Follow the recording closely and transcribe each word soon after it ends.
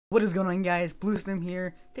What is going on, guys? Bluestorm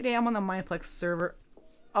here. Today I'm on the Mineplex server.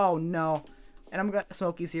 Oh no. And I'm got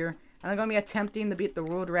Smokey's here. And I'm gonna be attempting to beat the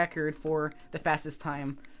world record for the fastest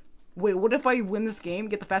time. Wait, what if I win this game,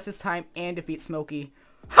 get the fastest time, and defeat Smokey?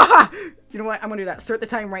 Haha! You know what? I'm gonna do that. Start the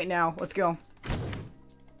time right now. Let's go.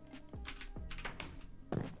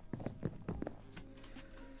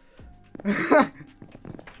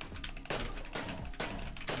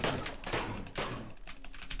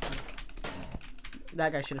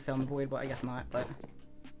 That guy should have fell in the void, but I guess not, but...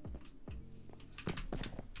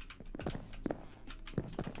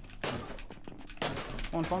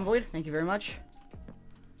 One fall in void, thank you very much.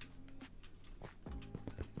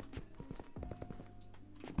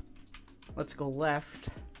 Let's go left.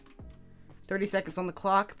 30 seconds on the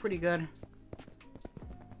clock, pretty good.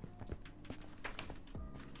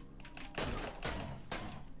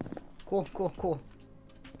 Cool, cool, cool.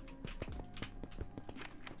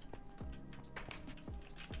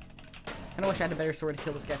 I wish I had a better sword to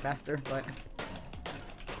kill this guy faster, but...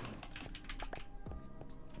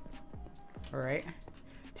 Alright. 2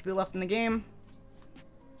 people left in the game.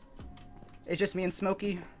 It's just me and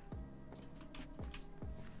Smokey.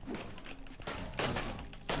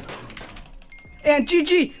 And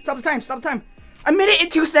GG! Stop the time, stop the time! I made it in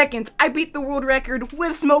 2 seconds! I beat the world record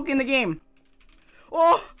with Smokey in the game!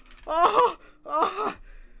 Oh! Oh! Oh!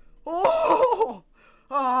 Oh!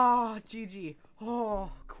 Oh! GG.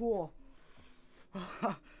 Oh, cool.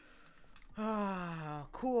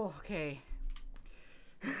 Cool, okay.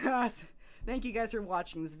 Thank you guys for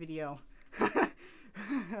watching this video.